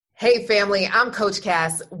Hey family, I'm Coach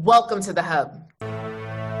Cass. Welcome to the Hub.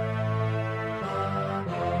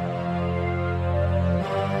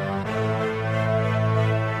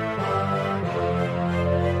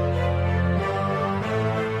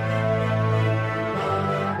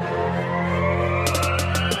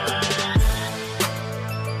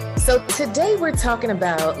 So today we're talking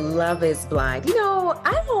about Love is Blind. You know,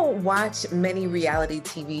 I don't watch many reality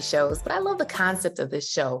TV shows, but I love the concept of this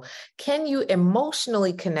show. Can you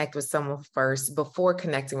emotionally connect with someone first before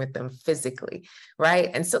connecting with them physically,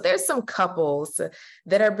 right? And so there's some couples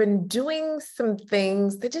that have been doing some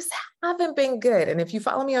things that just haven't been good. And if you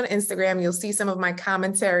follow me on Instagram, you'll see some of my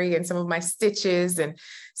commentary and some of my stitches and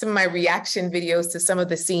some of my reaction videos to some of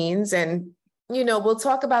the scenes. And we'll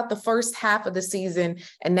talk about the first half of the season,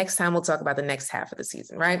 and next time we'll talk about the next half of the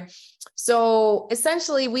season, right? So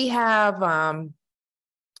essentially we have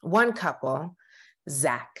one couple,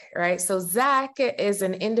 Zach, right? So Zach is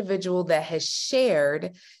an individual that has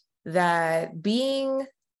shared that being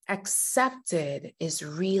accepted is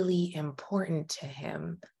really important to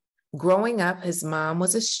him. Growing up, his mom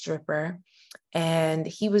was a stripper, and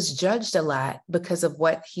he was judged a lot because of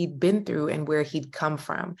what he'd been through and where he'd come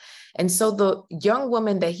from. And so the young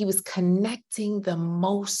woman that he was connecting the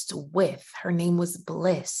most with, her name was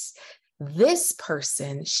Bliss. This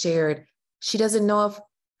person shared she doesn't know if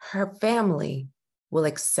her family will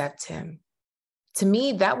accept him. To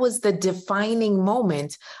me, that was the defining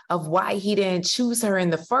moment of why he didn't choose her in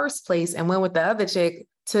the first place and went with the other chick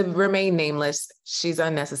to remain nameless. She's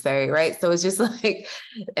unnecessary, right? So it's just like,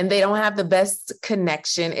 and they don't have the best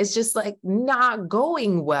connection. It's just like not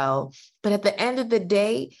going well. But at the end of the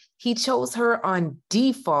day, he chose her on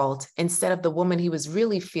default instead of the woman he was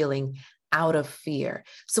really feeling out of fear.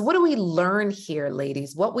 So what do we learn here,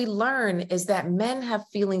 ladies? What we learn is that men have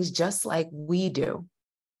feelings just like we do,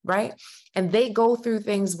 right? And they go through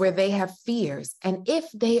things where they have fears. And if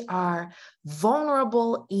they are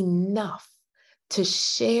vulnerable enough to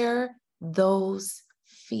share those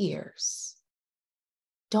fears,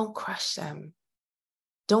 don't crush them,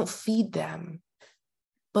 don't feed them,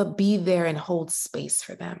 but be there and hold space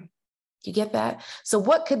for them. You get that? So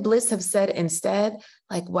what could Bliss have said instead?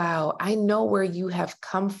 Like, wow, I know where you have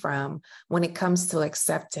come from when it comes to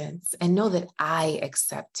acceptance, and know that I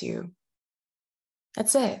accept you.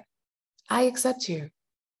 That's it. I accept you,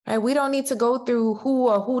 right? We don't need to go through who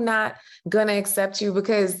or who not gonna accept you,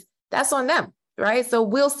 because that's on them, right? So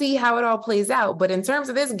we'll see how it all plays out. But in terms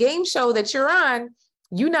of this game show that you're on,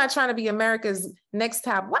 you're not trying to be America's next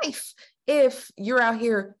top wife if you're out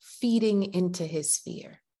here feeding into his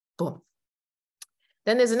fear. Boom.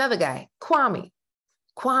 Then there's another guy, Kwame.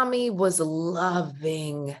 Kwame was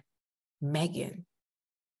loving Megan.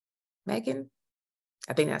 Megan?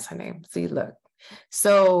 I think that's her name. See, look.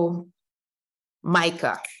 So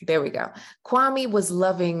Micah, there we go. Kwame was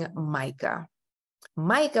loving Micah.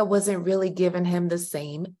 Micah wasn't really giving him the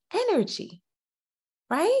same energy,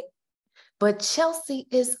 right? But Chelsea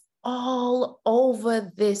is all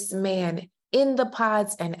over this man, in the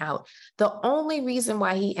pods and out. The only reason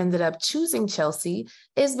why he ended up choosing Chelsea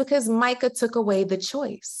is because Micah took away the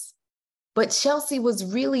choice. But Chelsea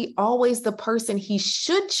was really always the person he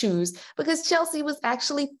should choose, because Chelsea was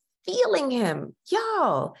actually feeling him.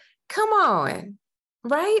 Y'all, come on,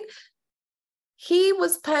 right? He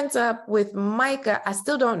was pent up with Micah. I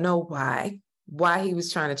still don't know why he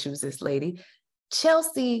was trying to choose this lady.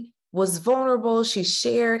 Chelsea was vulnerable. She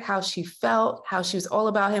shared how she felt, how she was all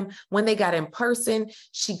about him. When they got in person,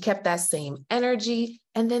 she kept that same energy.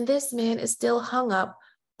 And then this man is still hung up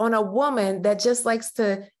on a woman that just likes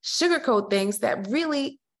to sugarcoat things that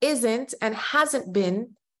really isn't and hasn't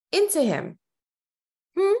been into him.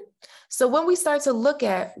 So when we start to look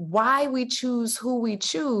at why we choose who we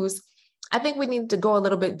choose, I think we need to go a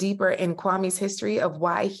little bit deeper in Kwame's history of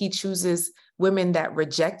why he chooses women that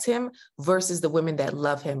reject him versus the women that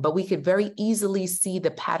love him. But we could very easily see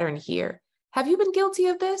the pattern here. Have you been guilty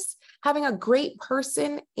of this? Having a great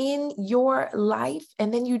person in your life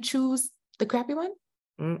and then you choose the crappy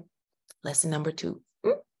one? Lesson number 2.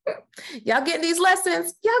 Y'all getting these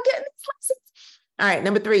lessons? All right,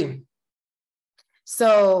 number 3.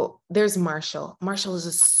 So there's Marshall. Marshall is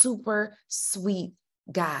a super sweet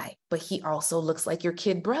guy, but he also looks like your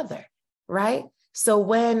kid brother, right? So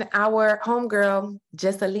when our homegirl,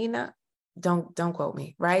 Jessalina, don't quote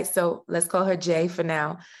me, right? So let's call her Jay for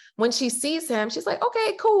now. When she sees him, she's like,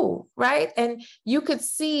 okay, cool, right? And you could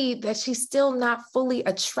see that she's still not fully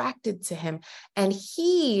attracted to him. And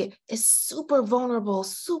he is super vulnerable,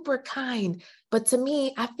 super kind. But to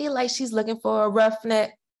me, I feel like she's looking for a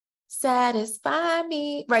roughneck. satisfy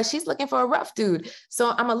me, right? She's looking for a rough dude.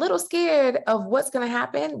 So I'm a little scared of what's going to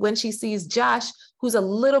happen when she sees Josh, who's a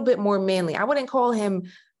little bit more manly. I wouldn't call him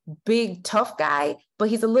big, tough guy, but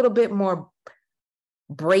he's a little bit more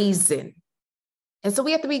brazen. And so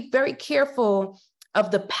we have to be very careful of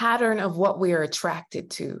the pattern of what we are attracted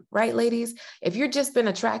to, right, ladies? If you've just been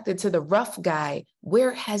attracted to the rough guy,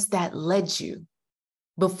 where has that led you?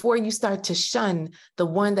 Before you start to shun the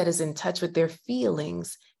one that is in touch with their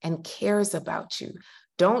feelings and cares about you.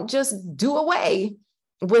 Don't just do away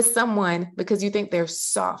with someone because you think they're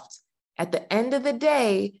soft. At the end of the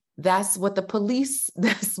day, that's what the police,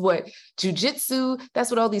 that's what jujitsu,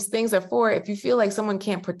 that's what all these things are for. If you feel like someone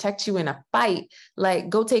can't protect you in a fight, like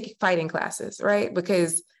go take fighting classes, right?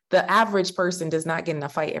 Because the average person does not get in a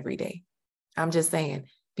fight every day. I'm just saying,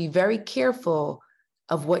 be very careful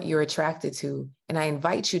of what you're attracted to. And I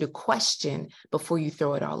invite you to question before you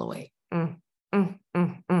throw it all away.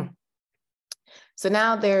 So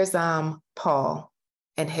now there's Paul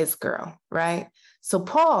and his girl, right? So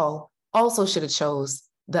Paul also should have chose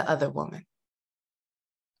the other woman.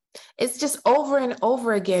 It's just over and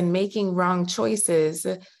over again making wrong choices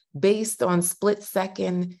based on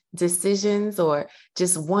split-second decisions or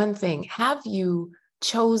just one thing. Have you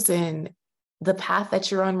chosen the path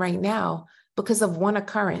that you're on right now because of one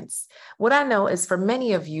occurrence? What I know is for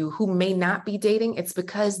many of you who may not be dating, it's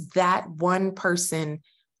because that one person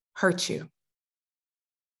hurt you.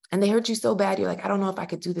 And they hurt you so bad, you're like, I don't know if I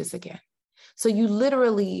could do this again. So you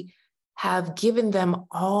literally have given them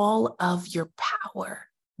all of your power.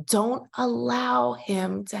 Don't allow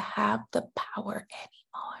him to have the power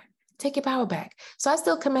anymore. Take your power back. So I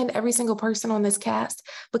still commend every single person on this cast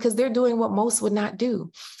because they're doing what most would not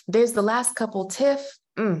do. There's the last couple, Tiff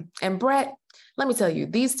and Brett. Let me tell you,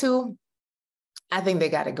 these two, I think they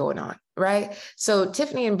got it going on, right? So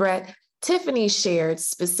Tiffany and Brett, Tiffany shared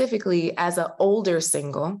specifically as an older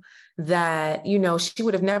single that, you know, she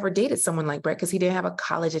would have never dated someone like Brett because he didn't have a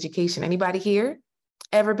college education. Anybody here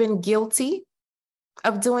ever been guilty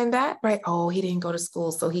of doing that, right? Oh, he didn't go to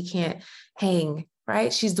school, so he can't hang,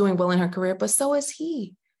 right? She's doing well in her career, but so is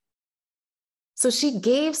he. So she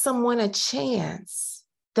gave someone a chance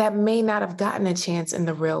that may not have gotten a chance in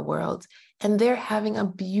the real world, and they're having a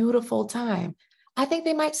beautiful time. I think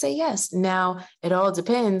they might say yes. Now, it all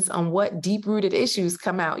depends on what deep-rooted issues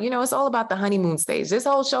come out. You know, it's all about the honeymoon stage. This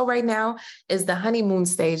whole show right now is the honeymoon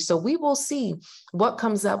stage. So we will see what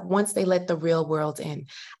comes up once they let the real world in.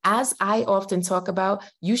 As I often talk about,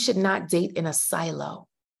 you should not date in a silo.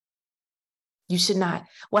 You should not.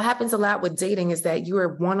 What happens a lot with dating is that you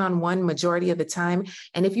are one-on-one majority of the time.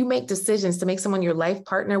 And if you make decisions to make someone your life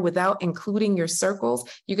partner without including your circles,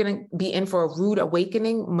 you're going to be in for a rude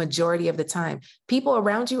awakening majority of the time. People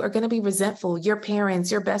around you are going to be resentful. Your parents,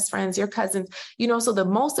 your best friends, your cousins, you know, so the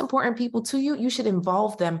most important people to you, you should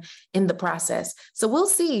involve them in the process. So we'll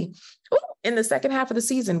see in the second half of the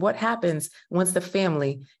season what happens once the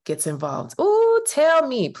family gets involved. Oh, tell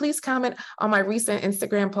me, please comment on my recent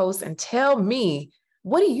Instagram post and tell me,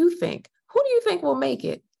 what do you think? Who do you think will make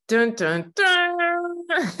it? Dun, dun, dun.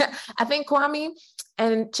 I think Kwame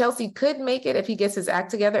and Chelsea could make it if he gets his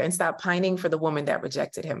act together and stop pining for the woman that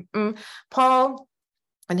rejected him. Paul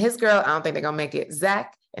and his girl, I don't think they're going to make it.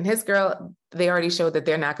 Zach and his girl, they already showed that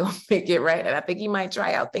they're not going to make it, right? And I think he might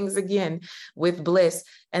try out things again with Bliss.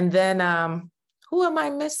 And then who am I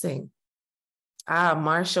missing?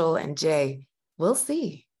 Marshall and Jay. We'll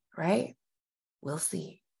see, right? We'll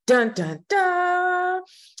see. Dun, dun, dun.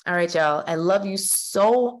 All right, y'all. I love you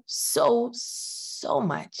so, so, so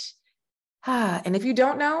much. And if you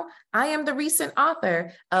don't know, I am the recent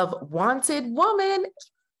author of Wanted Woman.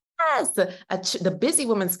 Yes, the Busy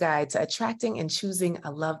Woman's Guide to Attracting and Choosing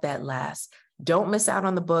a Love That Lasts. Don't miss out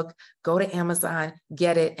on the book. Go to Amazon,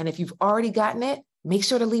 get it. And if you've already gotten it, make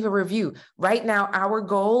sure to leave a review. Right now, our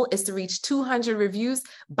goal is to reach 200 reviews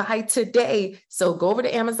by today. So go over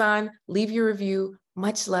to Amazon, leave your review.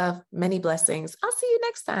 Much love, many blessings. I'll see you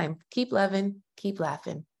next time. Keep loving, keep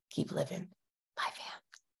laughing, keep living.